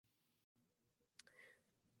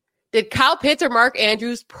Did Kyle Pitts or Mark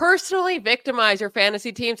Andrews personally victimize your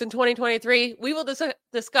fantasy teams in 2023? We will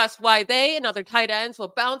discuss why they and other tight ends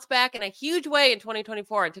will bounce back in a huge way in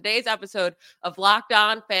 2024 in today's episode of Locked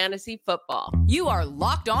On Fantasy Football. You are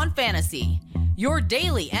Locked On Fantasy, your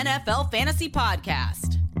daily NFL fantasy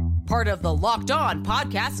podcast. Part of the Locked On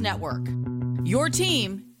Podcast Network, your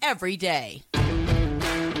team every day.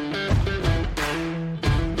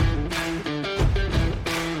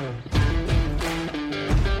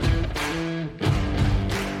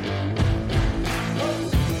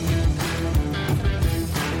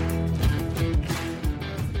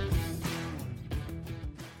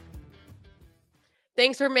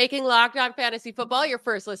 Thanks for making Locked On Fantasy Football your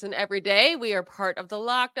first listen every day. We are part of the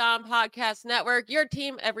Locked On Podcast Network, your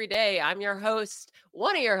team every day. I'm your host,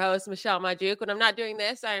 one of your hosts, Michelle Majuk. When I'm not doing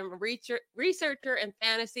this, I'm a researcher and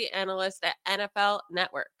fantasy analyst at NFL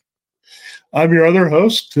Network. I'm your other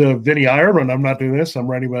host, Vinny Iyer. When I'm not doing this, I'm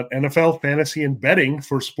writing about NFL fantasy and betting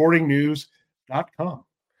for sportingnews.com.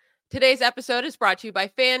 Today's episode is brought to you by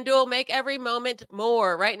FanDuel. Make every moment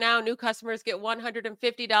more. Right now, new customers get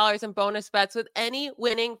 $150 in bonus bets with any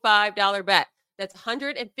winning $5 bet. That's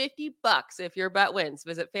 $150 if your bet wins.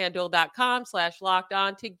 Visit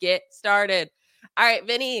FanDuel.com/lockedon to get started. All right,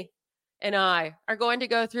 Vinny and I are going to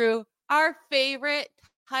go through our favorite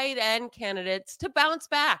tight end candidates to bounce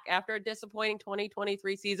back after a disappointing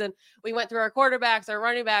 2023 season. We went through our quarterbacks, our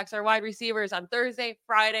running backs, our wide receivers on Thursday,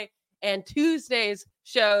 Friday, and Tuesday's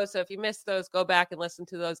show. So if you missed those, go back and listen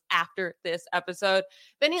to those after this episode.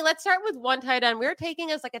 Vinny, let's start with one tight end. We were taking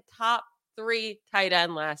as like a top 3 tight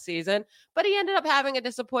end last season, but he ended up having a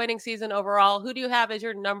disappointing season overall. Who do you have as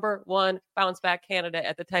your number one bounce back candidate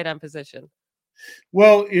at the tight end position?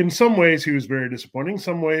 Well, in some ways, he was very disappointing.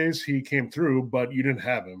 Some ways he came through, but you didn't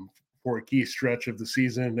have him for a key stretch of the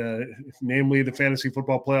season, namely the fantasy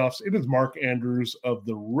football playoffs. It is Mark Andrews of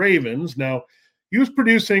the Ravens. Now, he was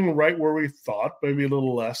producing right where we thought, maybe a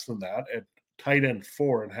little less than that, at tight end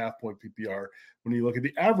 4.5 point PPR when you look at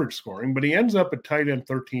the average scoring, but he ends up at tight end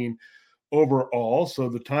 13 overall. So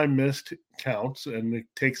the time missed counts, and it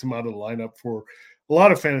takes him out of the lineup for a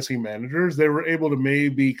lot of fantasy managers. They were able to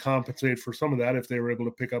maybe compensate for some of that if they were able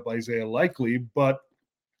to pick up Isaiah Likely, but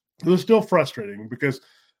it was still frustrating because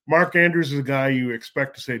Mark Andrews is a guy you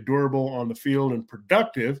expect to stay durable on the field and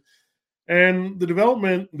productive. And the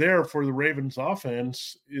development there for the Ravens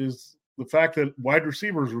offense is the fact that wide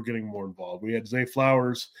receivers were getting more involved. We had Zay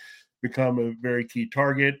Flowers become a very key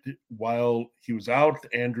target while he was out.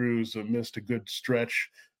 Andrews missed a good stretch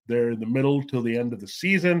there in the middle till the end of the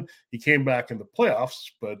season. He came back in the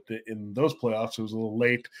playoffs, but in those playoffs, it was a little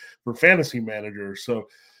late for fantasy managers. So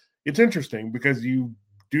it's interesting because you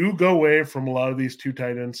do go away from a lot of these 2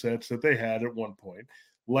 tight end sets that they had at one point.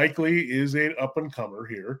 Likely is an up-and-comer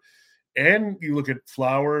here. And you look at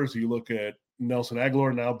Flowers, you look at Nelson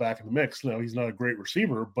Agholor now back in the mix. Now, he's not a great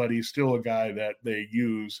receiver, but he's still a guy that they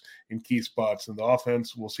use in key spots in the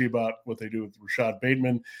offense. We'll see about what they do with Rashad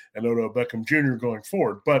Bateman and Odell Beckham Jr. going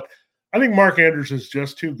forward. But I think Mark Andrews is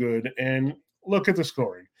just too good. And look at the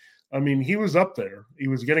scoring. I mean, he was up there. He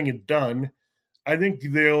was getting it done. I think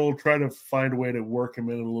they'll try to find a way to work him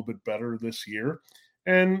in a little bit better this year.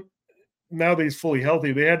 And now that he's fully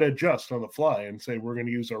healthy, they had to adjust on the fly and say, we're going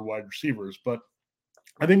to use our wide receivers. But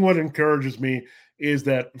I think what encourages me is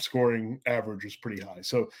that scoring average is pretty high.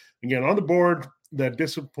 So again, on the board, that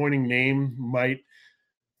disappointing name might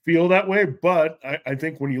feel that way, but I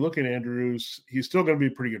think when you look at Andrews, he's still going to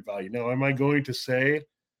be pretty good value. Now, am I going to say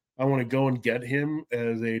I want to go and get him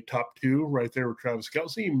as a top 2 right there with Travis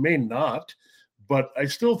Kelce? He may not, but I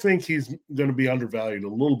still think he's going to be undervalued a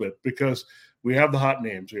little bit because we have the hot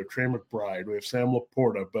names. We have Trey McBride. We have Sam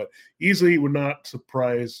Laporta. But easily would not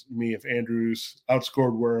surprise me if Andrews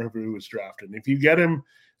outscored wherever he was drafted. And if you get him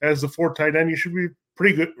as the 4th tight end, you should be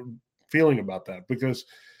pretty good feeling about that because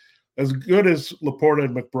as good as Laporta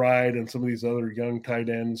and McBride and some of these other young tight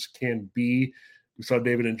ends can be, we saw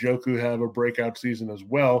David Njoku have a breakout season as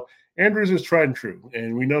well. Andrews is tried and true.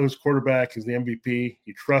 And we know his quarterback is the MVP.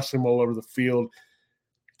 He trusts him all over the field.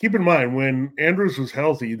 Keep in mind, when Andrews was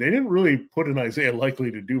healthy, they didn't really put in Isaiah Likely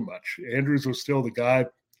to do much. Andrews was still the guy.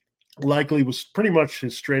 Likely was pretty much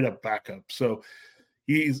his straight-up backup. So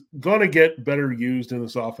he's going to get better used in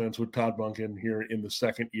this offense with Todd Monken here in the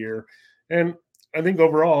second year. And I think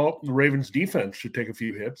overall, the Ravens' defense should take a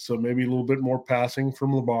few hits, so maybe a little bit more passing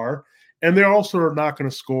from Lamar. And they also are not going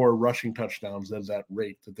to score rushing touchdowns at that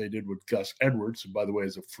rate that they did with Gus Edwards, who, by the way,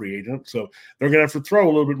 is a free agent. So they're going to have to throw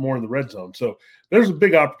a little bit more in the red zone. So there's a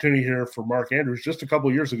big opportunity here for Mark Andrews. Just a couple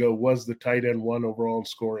of years ago was the tight end 1 overall in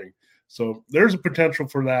scoring. So there's a potential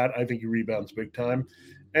for that. I think he rebounds big time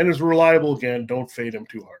and is reliable again. Don't fade him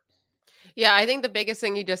too hard. Yeah, I think the biggest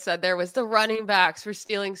thing you just said there was the running backs for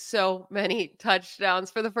stealing so many touchdowns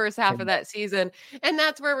for the first half of that season. And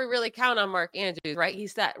that's where we really count on Mark Andrews, right?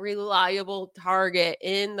 He's that reliable target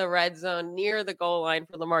in the red zone near the goal line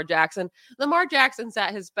for Lamar Jackson. Lamar Jackson's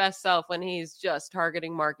at his best self when he's just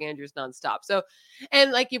targeting Mark Andrews nonstop. So,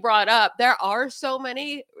 and like you brought up, there are so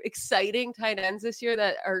many exciting tight ends this year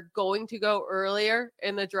that are going to go earlier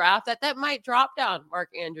in the draft that might drop down Mark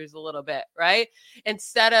Andrews a little bit, right?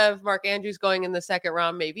 Instead of Mark Andrews going in the second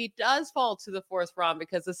round, maybe he does fall to the fourth round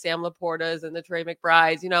because the Sam Laportas and the Trey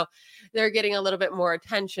McBrides, they're getting a little bit more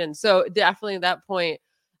attention. So definitely at that point,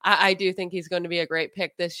 I do think he's going to be a great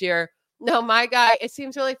pick this year. No, my guy, it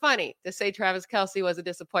seems really funny to say Travis Kelce was a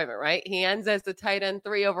disappointment, right? He ends as the tight end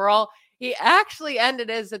 3 overall. He actually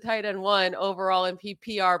ended as the tight end 1 overall in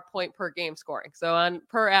PPR point per game scoring. So on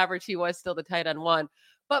per average, he was still the tight end 1.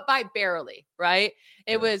 But by barely, right?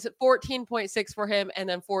 It was 14.6 for him and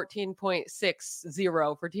then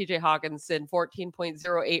 14.60 for TJ Hawkinson,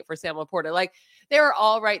 14.08 for Sam Laporta. Like they were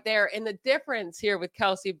all right there. And the difference here with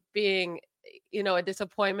Kelce being, a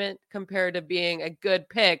disappointment compared to being a good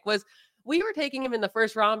pick was we were taking him in the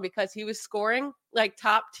first round because he was scoring like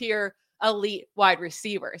top tier elite wide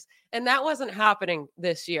receivers. And that wasn't happening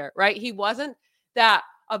this year, right? He wasn't that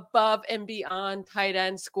above and beyond tight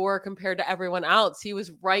end score compared to everyone else. He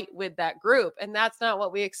was right with that group. And that's not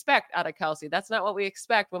what we expect out of Kelce. That's not what we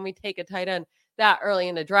expect when we take a tight end that early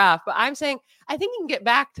in the draft. But I'm saying, I think he can get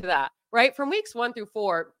back to that, right? From weeks 1 through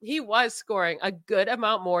 4, he was scoring a good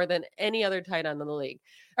amount more than any other tight end in the league.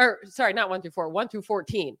 Or sorry, not 1 through 4, 1 through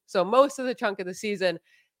 14. So most of the chunk of the season,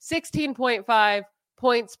 16.5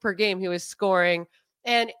 points per game he was scoring.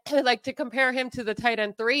 And like to compare him to the tight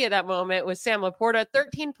end 3 at that moment was Sam Laporta,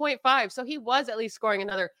 13.5. So he was at least scoring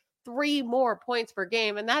another 3 more points per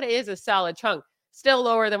game. And that is a solid chunk. Still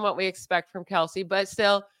lower than what we expect from Kelce, but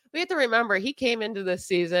still, we have to remember he came into this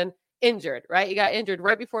season injured, right? He got injured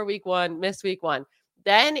right before week 1, missed week 1.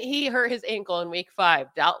 Then he hurt his ankle in week 5,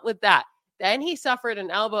 dealt with that. Then he suffered an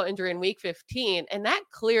elbow injury in week 15. And that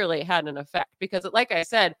clearly had an effect because, like I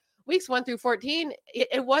said, weeks 1 through 14,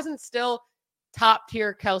 it wasn't still top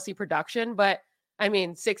tier Kelce production, but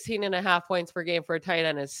 16.5 points per game for a tight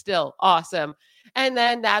end is still awesome. And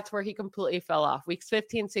then that's where he completely fell off. Weeks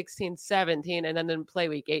 15, 16, 17, and then didn't play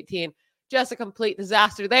week 18. Just a complete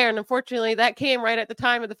disaster there. And unfortunately, that came right at the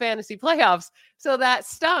time of the fantasy playoffs. So that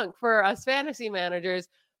stunk for us fantasy managers.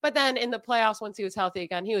 But then in the playoffs, once he was healthy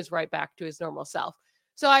again, he was right back to his normal self.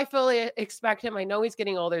 So I fully expect him. I know he's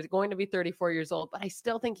getting older. He's going to be 34 years old, but I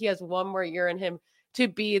still think he has one more year in him to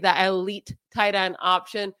be that elite tight end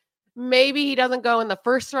option. Maybe he doesn't go in the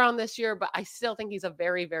first round this year, but I still think he's a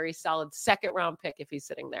very, very solid second round pick if he's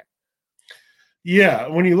sitting there. Yeah,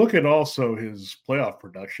 when you look at also his playoff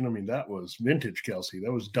production, that was vintage Kelce.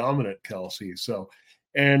 That was dominant Kelce. So,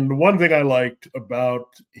 and one thing I liked about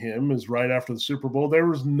him is right after the Super Bowl, there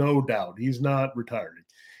was no doubt he's not retiring.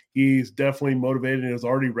 He's definitely motivated and is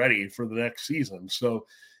already ready for the next season. So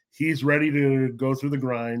he's ready to go through the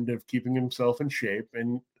grind of keeping himself in shape.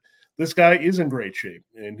 And this guy is in great shape.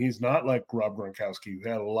 And he's not like Rob Gronkowski, who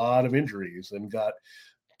had a lot of injuries and got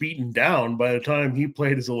beaten down by the time he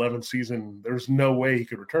played his 11th season. There's no way he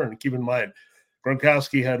could return. Keep in mind,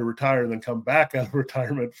 Gronkowski had to retire and then come back out of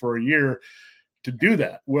retirement for a year to do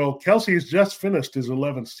that. Well, Kelce has just finished his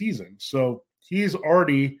 11th season. So he's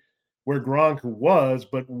already where Gronk was,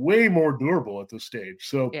 but way more durable at this stage.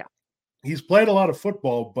 So yeah. He's played a lot of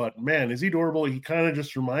football, but man, is he durable? He kind of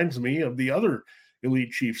just reminds me of the other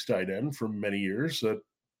elite Chiefs tight end from many years,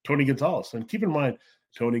 Tony Gonzalez. And keep in mind,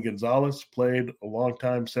 Tony Gonzalez played a long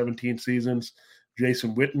time, 17 seasons.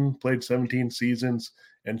 Jason Witten played 17 seasons.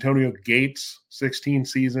 Antonio Gates, 16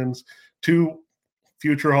 seasons. 2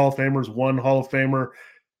 future Hall of Famers, 1 Hall of Famer.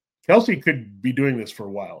 Kelce could be doing this for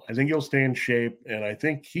a while. I think he'll stay in shape, and I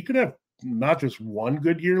think he could have not just 1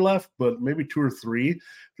 good year left, but maybe 2 or 3,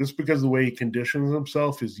 just because of the way he conditions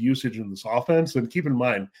himself, his usage in this offense. And keep in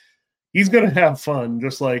mind, he's going to have fun,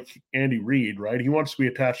 just like Andy Reid, right? He wants to be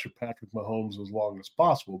attached to Patrick Mahomes as long as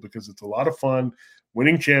possible because it's a lot of fun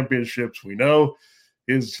winning championships. We know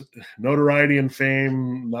his notoriety and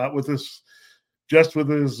fame, not with his just with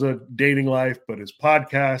his dating life, but his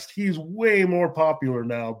podcast. He's way more popular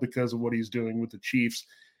now because of what he's doing with the Chiefs.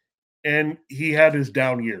 And he had his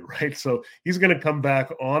down year, right? So he's going to come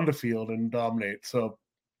back on the field and dominate. So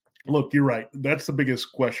look, you're right. That's the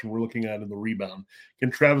biggest question we're looking at in the rebound.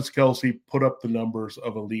 Can Travis Kelce put up the numbers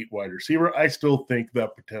of elite wide receiver? I still think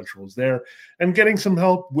that potential is there. And getting some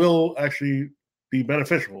help will actually be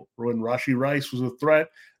beneficial. When Rashee Rice was a threat,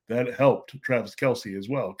 that helped Travis Kelce as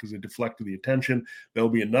well because it deflected the attention. There'll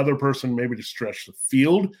be another person maybe to stretch the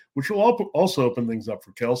field, which will also open things up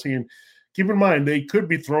for Kelce. And keep in mind, they could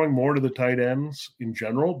be throwing more to the tight ends in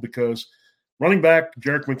general because running back,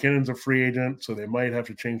 Jerick McKinnon's a free agent, so they might have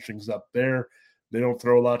to change things up there. They don't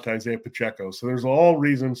throw a lot to Isaiah Pacheco. So there's all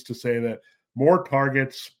reasons to say that more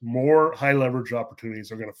targets, more high leverage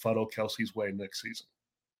opportunities are going to funnel Kelce's way next season.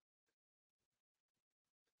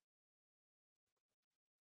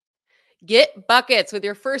 Get buckets with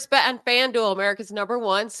your first bet on FanDuel, America's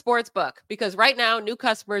 #1 sports book. Because right now, new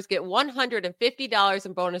customers get $150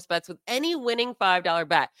 in bonus bets with any winning $5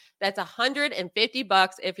 bet. That's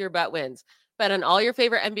 $150 if your bet wins. Bet on all your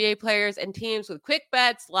favorite NBA players and teams with quick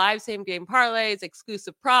bets, live same-game parlays,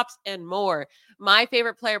 exclusive props, and more. My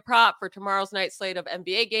favorite player prop for tomorrow's night slate of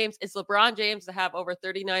NBA games is LeBron James to have over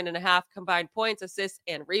 39.5 combined points, assists,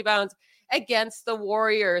 and rebounds against the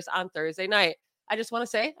Warriors on Thursday night. I just want to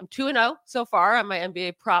say I'm 2-0 so far on my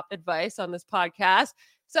NBA prop advice on this podcast.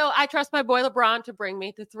 So I trust my boy LeBron to bring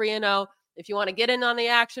me to 3-0. If you want to get in on the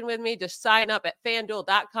action with me, just sign up at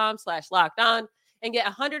FanDuel.com/lockedon and get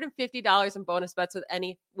 $150 in bonus bets with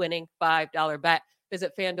any winning $5 bet.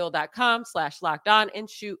 Visit FanDuel.com/lockedon and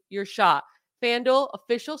shoot your shot. FanDuel,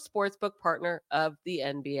 official sportsbook partner of the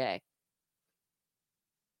NBA.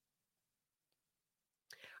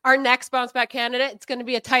 Our next bounce back candidate, it's going to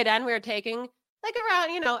be a tight end we are taking like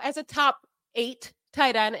around, as a top 8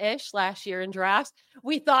 tight end-ish last year in drafts.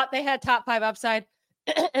 We thought they had top 5 upside,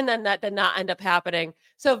 and then that did not end up happening.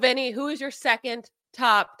 So, Vinny, who is your second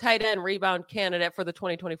top tight end rebound candidate for the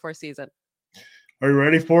 2024 season? Are you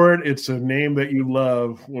ready for it? It's a name that you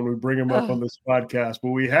love when we bring him up on this podcast, but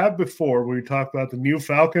we have before when we talk about the new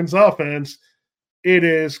Falcons offense. It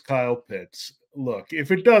is Kyle Pitts. Look, if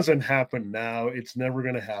it doesn't happen now, it's never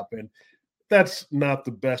going to happen. That's not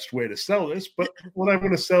the best way to sell this, but what I'm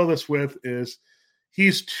going to sell this with is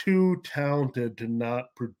he's too talented to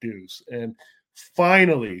not produce. And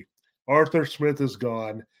finally, Arthur Smith is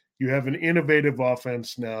gone. You have an innovative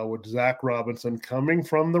offense now with Zach Robinson coming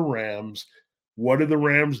from the Rams. What do the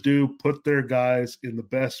Rams do? Put their guys in the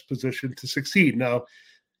best position to succeed. Now,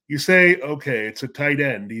 you say, okay, it's a tight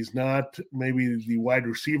end. He's not maybe the wide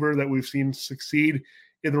receiver that we've seen succeed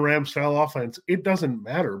in the Rams-style offense. It doesn't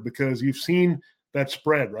matter because you've seen that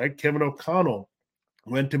spread, right? Kevin O'Connell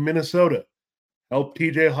went to Minnesota, helped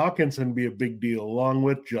TJ Hawkinson be a big deal along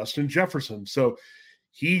with Justin Jefferson. So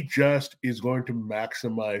he just is going to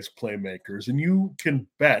maximize playmakers. And you can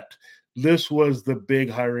bet this was the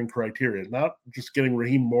big hiring criteria, not just getting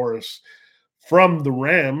Raheem Morris from the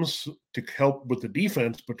Rams to help with the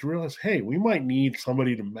defense, but to realize, hey, we might need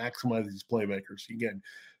somebody to maximize these playmakers. Again,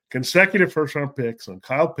 consecutive first-round picks on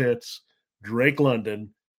Kyle Pitts, Drake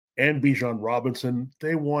London, and Bijan Robinson.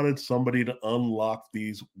 They wanted somebody to unlock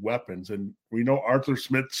these weapons. And we know Arthur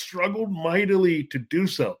Smith struggled mightily to do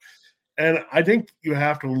so. And I think you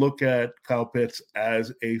have to look at Kyle Pitts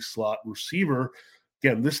as a slot receiver.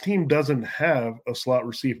 Again, this team doesn't have a slot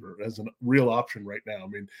receiver as a real option right now. I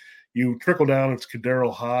mean, you trickle down, it's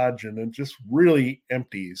Kadero Hodge, and it just really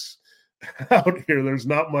empties out here. There's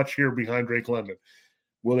not much here behind Drake London.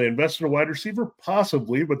 Will they invest in a wide receiver?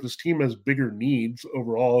 Possibly, but this team has bigger needs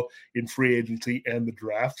overall in free agency and the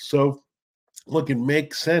draft. So, look, it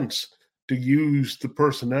makes sense to use the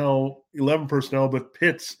personnel, 11 personnel, but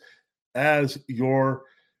Pitts as your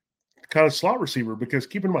kind of slot receiver, because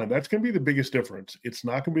keep in mind, that's going to be the biggest difference. It's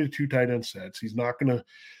not going to be the 2 tight end sets. He's not going to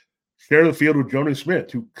share the field with Jonnu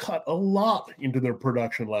Smith, who cut a lot into their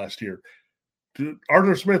production last year.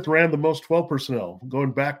 Arthur Smith ran the most 12 personnel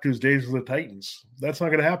going back to his days with the Titans. That's not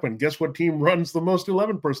going to happen. Guess what team runs the most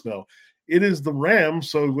 11 personnel? It is the Rams.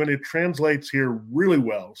 So when it translates here really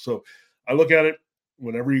well. So I look at it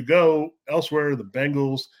whenever you go elsewhere, the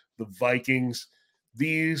Bengals, the Vikings,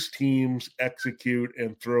 these teams execute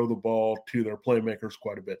and throw the ball to their playmakers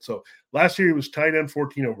quite a bit. So last year he was tight end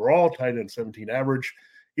 14 overall, tight end 17 average.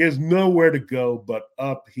 He has nowhere to go but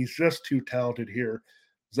up. He's just too talented here.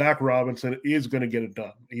 Zach Robinson is going to get it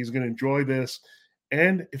done. He's going to enjoy this.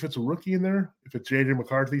 And if it's a rookie in there, if it's J.J.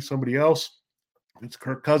 McCarthy, somebody else, if it's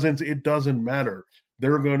Kirk Cousins, it doesn't matter.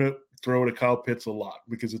 They're going to throw to Kyle Pitts a lot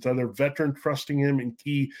because it's either veteran trusting him in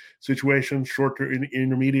key situations, short to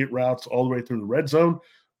intermediate routes all the way through the red zone,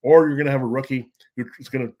 or you're going to have a rookie who's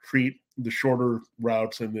going to treat the shorter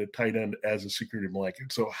routes and the tight end as a security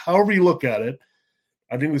blanket. So however you look at it,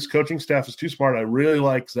 I think this coaching staff is too smart. I really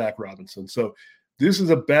like Zach Robinson. So this is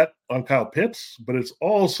a bet on Kyle Pitts, but it's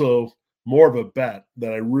also more of a bet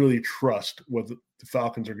that I really trust what the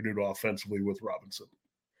Falcons are going to do offensively with Robinson.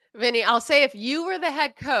 Vinny, I'll say if you were the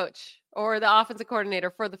head coach or the offensive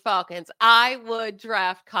coordinator for the Falcons, I would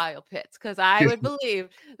draft Kyle Pitts because I would believe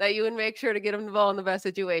that you would make sure to get him the ball in the best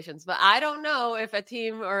situations. But I don't know if a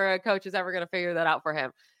team or a coach is ever going to figure that out for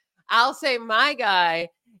him. I'll say my guy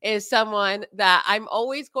is someone that I'm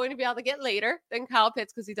always going to be able to get later than Kyle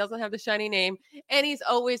Pitts because he doesn't have the shiny name. And he's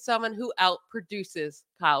always someone who outproduces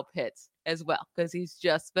Kyle Pitts as well because he's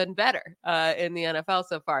just been better in the NFL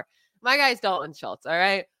so far. My guy's Dalton Schultz, all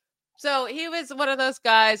right? So he was one of those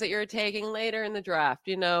guys that you're taking later in the draft,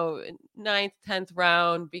 9th, 10th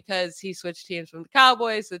round, because he switched teams from the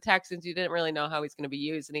Cowboys to the Texans. You didn't really know how he's going to be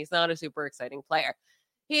used, and he's not a super exciting player.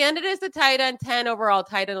 He ended as the tight end 10 overall,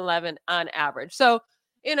 tight end 11 on average. So,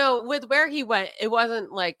 with where he went, it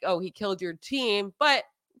wasn't like, oh, he killed your team, but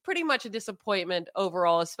pretty much a disappointment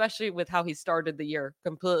overall, especially with how he started the year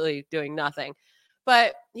completely doing nothing.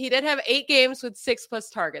 But he did have 8 games with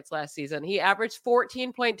 6+ targets last season. He averaged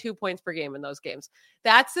 14.2 points per game in those games.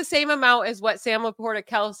 That's the same amount as what Sam Laporta,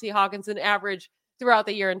 Kelsey, Hawkinson averaged throughout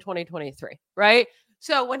the year in 2023, right?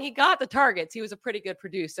 So when he got the targets, he was a pretty good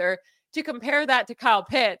producer. To compare that to Kyle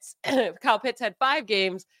Pitts, Kyle Pitts had 5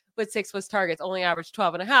 games with 6+ targets, only averaged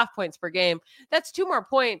 12.5 points per game. That's 2 more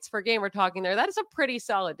points per game we're talking there. That is a pretty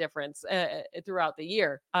solid difference throughout the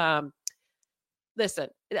year. Listen,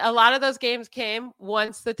 a lot of those games came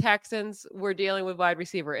once the Texans were dealing with wide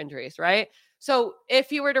receiver injuries, right? So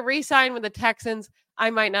if you were to re-sign with the Texans, I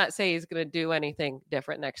might not say he's going to do anything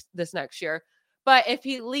different this next year. But if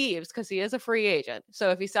he leaves, because he is a free agent, so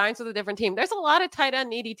if he signs with a different team, there's a lot of tight end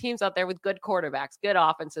needy teams out there with good quarterbacks, good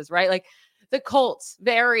offenses, right? Like the Colts,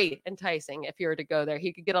 very enticing if you were to go there.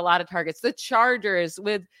 He could get a lot of targets. The Chargers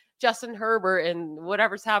with Justin Herbert and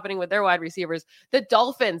whatever's happening with their wide receivers. The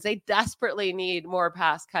Dolphins, they desperately need more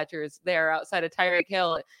pass catchers there outside of Tyreek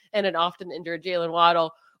Hill and an often injured Jalen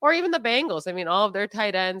Waddle. Or even the Bengals. I mean, all of their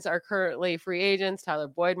tight ends are currently free agents. Tyler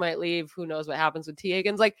Boyd might leave. Who knows what happens with T.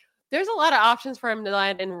 Higgins? Like, there's a lot of options for him to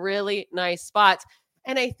land in really nice spots.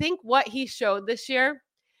 And I think what he showed this year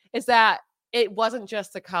is that it wasn't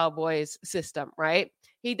just the Cowboys system, right?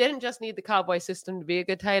 He didn't just need the Cowboys system to be a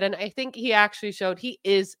good tight end. I think he actually showed he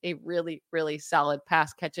is a really, really solid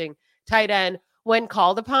pass catching tight end when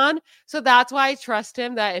called upon. So that's why I trust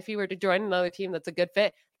him that if he were to join another team that's a good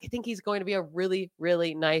fit, I think he's going to be a really,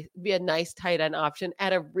 really nice tight end option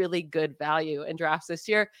at a really good value in drafts this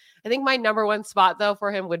year. I think my number one spot though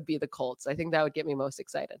for him would be the Colts. I think that would get me most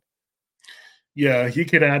excited. Yeah, he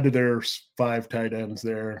could add to their 5 tight ends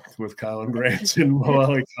there with Colin Grant and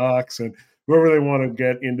Mo Cox and whoever they want to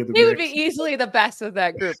get into the He mix. would be easily the best of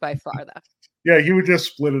that group by far, though. Yeah, he would just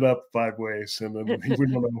split it up 5 ways, and then he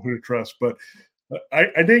wouldn't know who to trust. But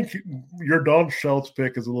I think your Dalton Schultz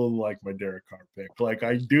pick is a little like my Derek Carr pick. Like,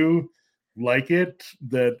 I do like it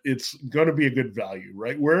that it's going to be a good value,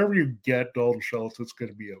 right? Wherever you get Dalton Schultz, it's going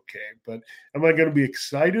to be okay. But am I going to be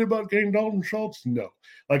excited about getting Dalton Schultz? No.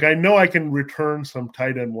 Like, I know I can return some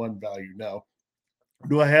tight end 1 value. Now,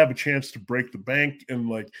 do I have a chance to break the bank and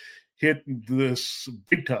like hit this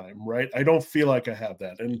big time, right? I don't feel like I have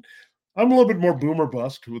that. And I'm a little bit more boomer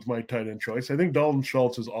bust with my tight end choice. I think Dalton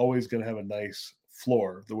Schultz is always going to have a nice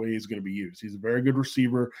floor the way he's going to be used. He's a very good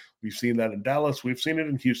receiver. We've seen that in Dallas. We've seen it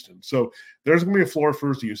in Houston. So there's going to be a floor for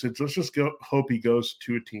his usage. Let's just hope he goes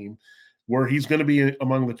to a team where he's going to be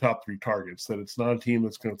among the top 3 targets, that it's not a team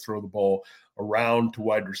that's going to throw the ball around to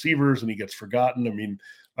wide receivers and he gets forgotten. I mean,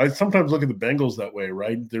 I sometimes look at the Bengals that way,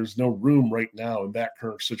 right? There's no room right now in that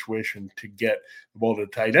current situation to get the ball to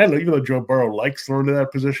the tight end. Even though Joe Burrow likes throwing to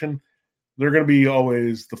that position, they're going to be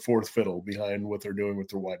always the 4th fiddle behind what they're doing with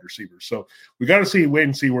their wide receivers. So we got to wait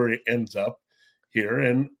and see where it ends up here.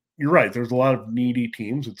 And you're right. There's a lot of needy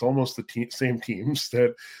teams. It's almost the same teams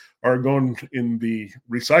that are going in the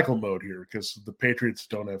recycle mode here because the Patriots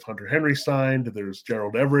don't have Hunter Henry signed. There's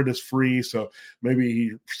Gerald Everett is free. So maybe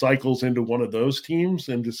he cycles into one of those teams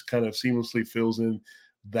and just kind of seamlessly fills in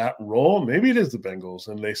that role. Maybe it is the Bengals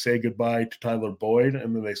and they say goodbye to Tyler Boyd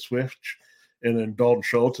and then they switch. And then Dalton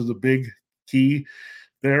Schultz is a big key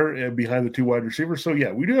there behind the 2 wide receivers. So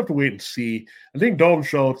yeah, we do have to wait and see. I think Dalton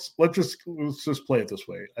Schultz, let's just play it this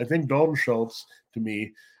way. I think Dalton Schultz to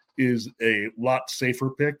me is a lot safer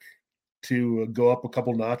pick to go up a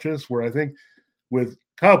couple notches, where I think with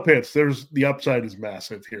Kyle Pitts, there's the upside is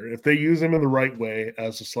massive here. If they use him in the right way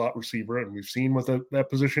as a slot receiver, and we've seen what that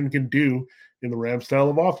position can do in the Rams style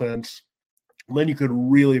of offense, then you could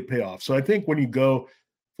really pay off. So I think when you go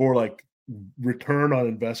for like return on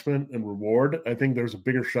investment and reward, I think there's a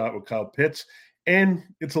bigger shot with Kyle Pitts, and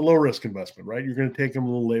it's a low risk investment, right? You're going to take him a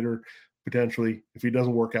little later, potentially. If he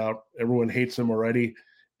doesn't work out, everyone hates him already,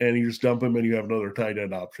 and you just dump him and you have another tight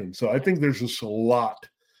end option. So I think there's just a lot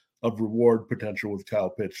of reward potential with Kyle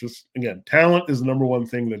Pitts. Just, again, talent is the number one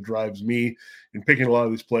thing that drives me in picking a lot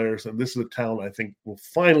of these players, and this is a talent I think will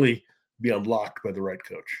finally be unlocked by the right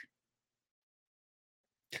coach.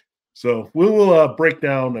 So we will break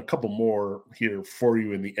down a couple more here for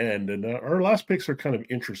you in the end, and our last picks are kind of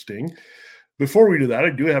interesting. Before we do that, I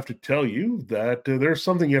do have to tell you that there's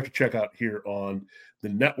something you have to check out here on the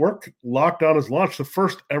network. Locked On has launched the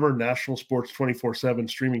first ever national sports 24/7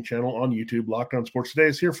 streaming channel on YouTube. Locked On Sports Today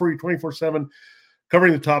is here for you 24/7,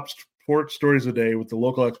 covering the top sports stories a day with the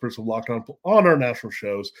local experts of Locked On our national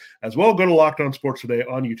shows. As well, go to Locked On Sports Today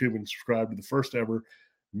on YouTube and subscribe to the first ever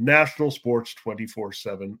national sports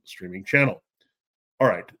 24/7 streaming channel. All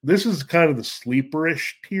right, this is kind of the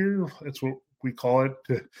sleeperish tier. That's what we call it,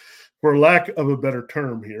 for lack of a better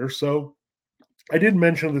term here. So I did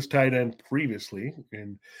mention this tight end previously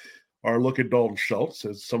in our look at Dalton Schultz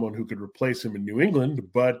as someone who could replace him in New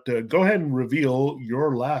England, but go ahead and reveal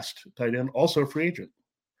your last tight end, also a free agent.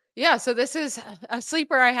 Yeah, so this is a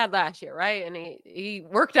sleeper I had last year, right? And he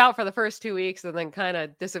worked out for the first 2 weeks and then kind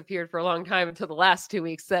of disappeared for a long time until the last 2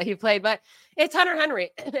 weeks that he played. But it's Hunter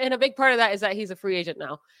Henry. And a big part of that is that he's a free agent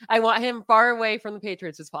now. I want him far away from the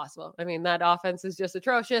Patriots as possible. I mean, that offense is just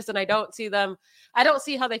atrocious, and I don't see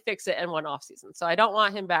how they fix it in one offseason. So I don't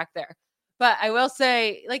want him back there. But I will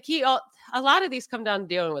say, like, a lot of these come down to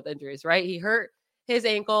dealing with injuries, right? He hurt his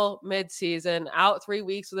ankle mid-season, out 3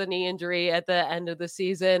 weeks with a knee injury at the end of the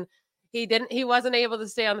season. He wasn't able to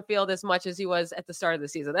stay on the field as much as he was at the start of the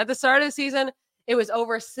season. At the start of the season, it was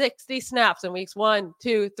over 60 snaps in weeks 1,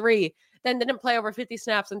 2, 3, then didn't play over 50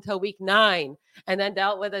 snaps until week 9, and then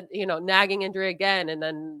dealt with a, nagging injury again, and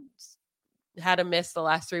then had to miss the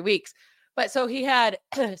last 3 weeks. But so he had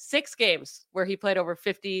 6 games where he played over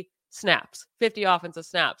 50 snaps, 50 offensive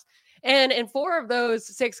snaps. And in 4 of those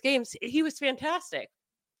 6 games, he was fantastic.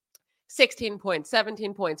 16 points,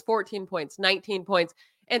 17 points, 14 points, 19 points,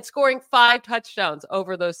 and scoring 5 touchdowns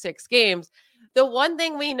over those 6 games. The one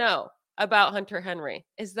thing we know about Hunter Henry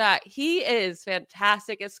is that he is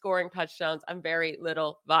fantastic at scoring touchdowns on very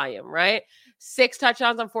little volume, right? 6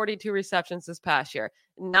 touchdowns on 42 receptions this past year,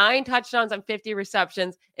 9 touchdowns on 50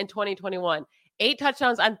 receptions in 2021. 8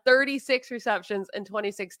 touchdowns on 36 receptions in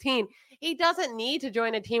 2016. He doesn't need to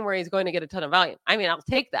join a team where he's going to get a ton of volume. I mean, I'll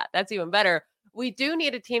take that. That's even better. We do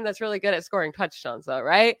need a team that's really good at scoring touchdowns, though,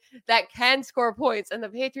 right? That can score points. And the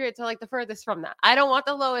Patriots are like the furthest from that. I don't want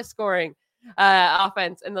the lowest scoring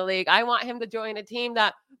offense in the league. I want him to join a team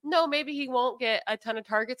that, no, maybe he won't get a ton of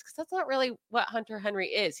targets, because that's not really what Hunter Henry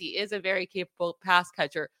is. He is a very capable pass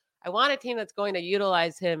catcher. I want a team that's going to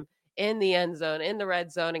utilize him in the end zone, in the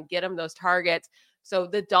red zone, and get him those targets. So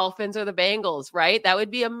the Dolphins or the Bengals, right? That would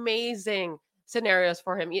be amazing scenarios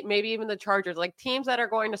for him. Maybe even the Chargers, like teams that are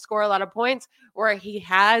going to score a lot of points where he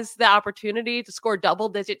has the opportunity to score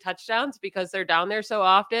double-digit touchdowns because they're down there so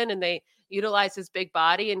often and they utilize his big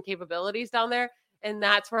body and capabilities down there. And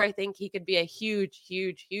that's where I think he could be a huge,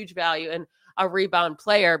 huge, huge value and a rebound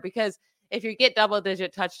player, because if you get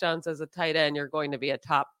double-digit touchdowns as a tight end, you're going to be a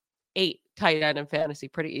top 8 tight end in fantasy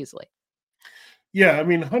pretty easily. Yeah, I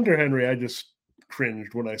mean, Hunter Henry, I just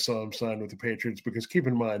cringed when I saw him sign with the Patriots, because keep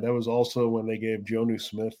in mind, that was also when they gave Jonnu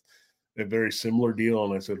Smith a very similar deal.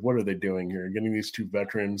 And I said, what are they doing here? Getting these 2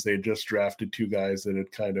 veterans. They had just drafted 2 guys that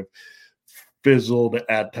had kind of fizzled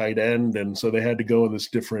at tight end. And so they had to go in this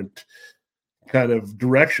different kind of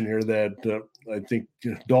direction here that I think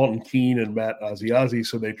Dalton Keene and Matt Asiasi.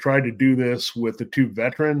 So they tried to do this with the 2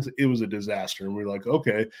 veterans. It was a disaster. And we're like,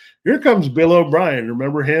 okay, here comes Bill O'Brien.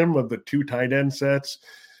 Remember him, of the 2 tight end sets?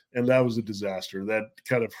 And that was a disaster. That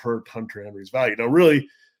kind of hurt Hunter Henry's value. Now, really,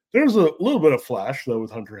 there's a little bit of flash, though,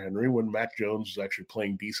 with Hunter Henry when Mac Jones was actually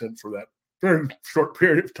playing decent for that very short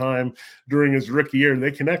period of time during his rookie year.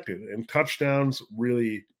 They connected, and touchdowns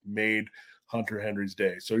really made Hunter Henry's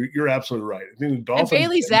day. So you're absolutely right. I think the Dolphins. And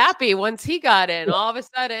Bailey Zappi, once he got in, all of a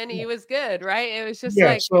sudden he was good, right? It was just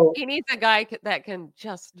he needs a guy that can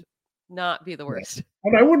just not be the worst.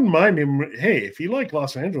 And I wouldn't mind him. Hey, if you like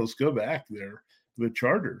Los Angeles, go back there. The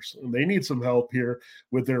Chargers. They need some help here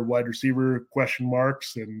with their wide receiver question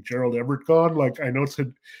marks and Gerald Everett gone. Like, I know it's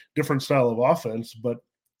a different style of offense, but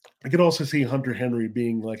I could also see Hunter Henry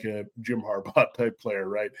being like a Jim Harbaugh type player,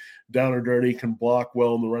 right? Down and dirty, can block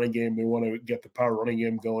well in the running game. They want to get the power running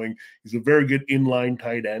game going. He's a very good inline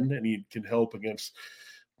tight end, and he can help against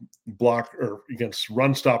against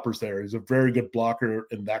run stoppers there. He's a very good blocker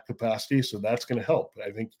in that capacity, so that's going to help. I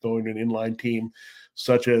think going to an inline team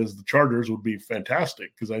such as the Chargers would be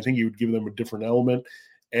fantastic, because I think you would give them a different element,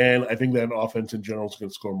 and I think that offense in general is going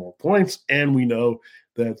to score more points. And we know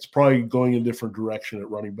that's probably going in a different direction at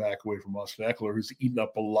running back away from Austin Eckler, who's eaten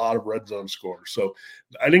up a lot of red zone scores. So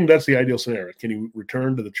I think that's the ideal scenario. Can he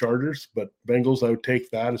return to the Chargers? But Bengals, I would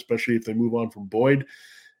take that, especially if they move on from Boyd.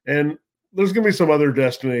 And there's going to be some other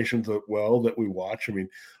destinations that we watch. I mean,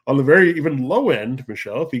 on the very even low end,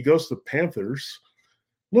 Michelle, if he goes to the Panthers,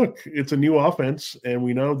 look, it's a new offense, and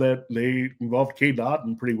we know that they involved Cade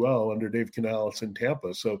Otton pretty well under Dave Canales in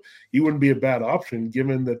Tampa. So he wouldn't be a bad option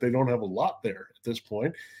given that they don't have a lot there at this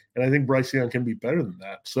point. And I think Bryce Young can be better than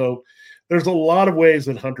that. So there's a lot of ways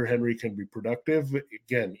that Hunter Henry can be productive.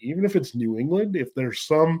 Again, even if it's New England, if there's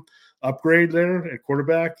some upgrade there at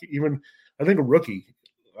quarterback, even I think a rookie,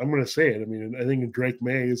 I'm going to say it. I mean, I think Drake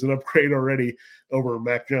May is an upgrade already over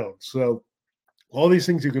Mac Jones. So all these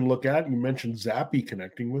things you can look at. You mentioned Zappe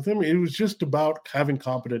connecting with him. It was just about having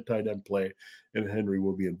competent tight end play, and Henry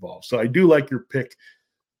will be involved. So I do like your pick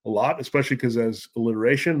a lot, especially because as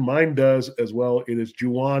alliteration, mine does as well. It is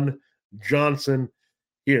Juwan Johnson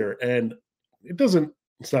here. And it doesn't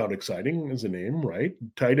sound exciting as a name, right?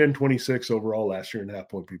 Tight end 26 overall last year in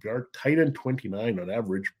half-point PPR, tight end 29 on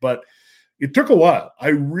average. But it took a while. I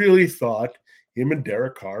really thought him and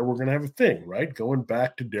Derek Carr were going to have a thing, right? Going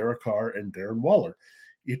back to Derek Carr and Darren Waller.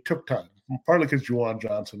 It took time, partly because Juwan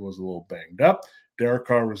Johnson was a little banged up. Derek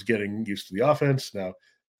Carr was getting used to the offense. Now,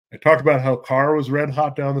 I talked about how Carr was red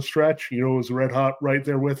hot down the stretch. You know, it was red hot right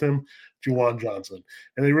there with him, Juwan Johnson.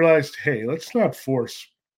 And they realized, hey, let's not force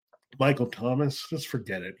Michael Thomas. Just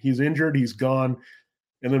forget it. He's injured. He's gone.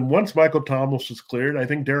 And then once Michael Thomas was cleared, I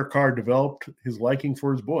think Derek Carr developed his liking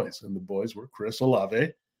for his boys. And the boys were Chris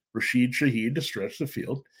Olave, Rashid Shaheed to stretch the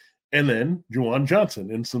field, and then Juwan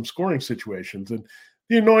Johnson in some scoring situations. And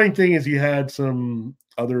the annoying thing is you had some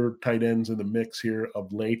other tight ends in the mix here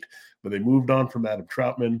of late, but they moved on from Adam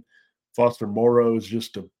Troutman. Foster Moreau is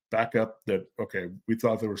just a backup that, okay, we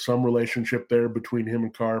thought there was some relationship there between him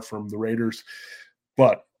and Carr from the Raiders.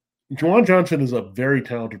 But Juwan Johnson is a very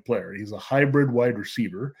talented player. He's a hybrid wide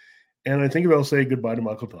receiver. And I think they'll say goodbye to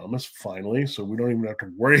Michael Thomas finally, so we don't even have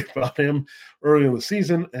to worry about him early in the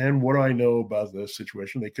season. And what do I know about this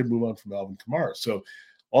situation? They could move on from Alvin Kamara. So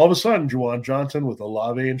all of a sudden, Juwan Johnson with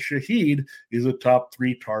Olave and Shaheed is a top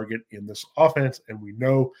 3 target in this offense. And we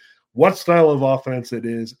know what style of offense it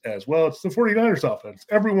is as well. It's the 49ers offense.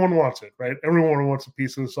 Everyone wants it, right? Everyone wants a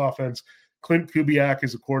piece of this offense. Clint Kubiak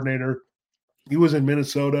is a coordinator. He was in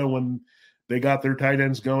Minnesota when they got their tight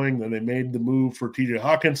ends going. Then they made the move for TJ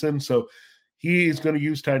Hawkinson. So he's going to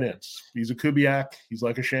use tight ends. He's a Kubiak. He's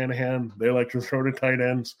like a Shanahan. They like to throw to tight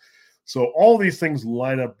ends. So all these things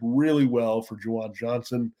line up really well for Juwan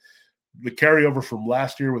Johnson. The carryover from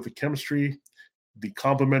last year with the chemistry, the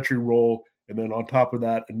complementary role, and then on top of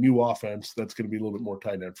that, a new offense that's going to be a little bit more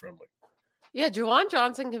tight end friendly. Yeah, Juwan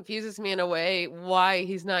Johnson confuses me in a way why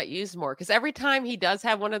he's not used more. Because every time he does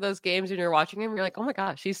have one of those games when you're watching him, you're like, oh my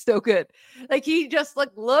gosh, he's so good. Like he just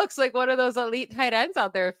looks like one of those elite tight ends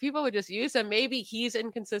out there. If people would just use him, maybe he's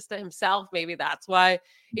inconsistent himself. Maybe that's why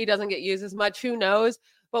he doesn't get used as much. Who knows?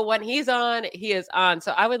 But when he's on, he is on.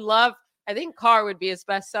 So I think Carr would be his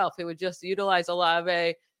best self. He would just utilize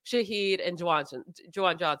Olave, Shaheed, and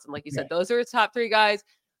Juwan Johnson. Like you said, those are his top 3 guys.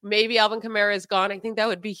 Maybe Alvin Kamara is gone. I think that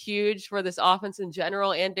would be huge for this offense in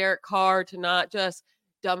general and Derek Carr to not just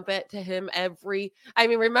dump it to him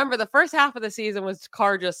remember the first half of the season was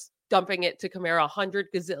Carr just dumping it to Kamara 100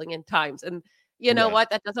 gazillion times. And you know what?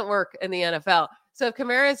 That doesn't work in the NFL. So if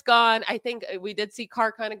Kamara is gone, I think we did see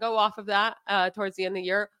Carr kind of go off of that towards the end of the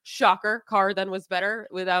year. Shocker. Carr then was better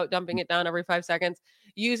without dumping it down every 5 seconds,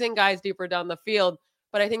 using guys deeper down the field.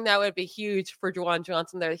 But I think that would be huge for Juwan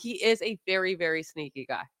Johnson there. He is a very, very sneaky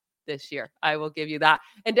guy this year. I will give you that.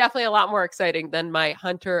 And definitely a lot more exciting than my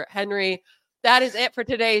Hunter Henry. That is it for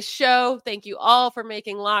today's show. Thank you all for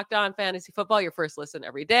making Locked On Fantasy Football your first listen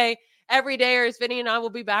every day. Every dayers, Vinny and I will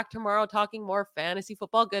be back tomorrow talking more fantasy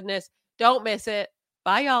football goodness. Don't miss it.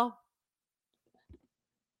 Bye, y'all.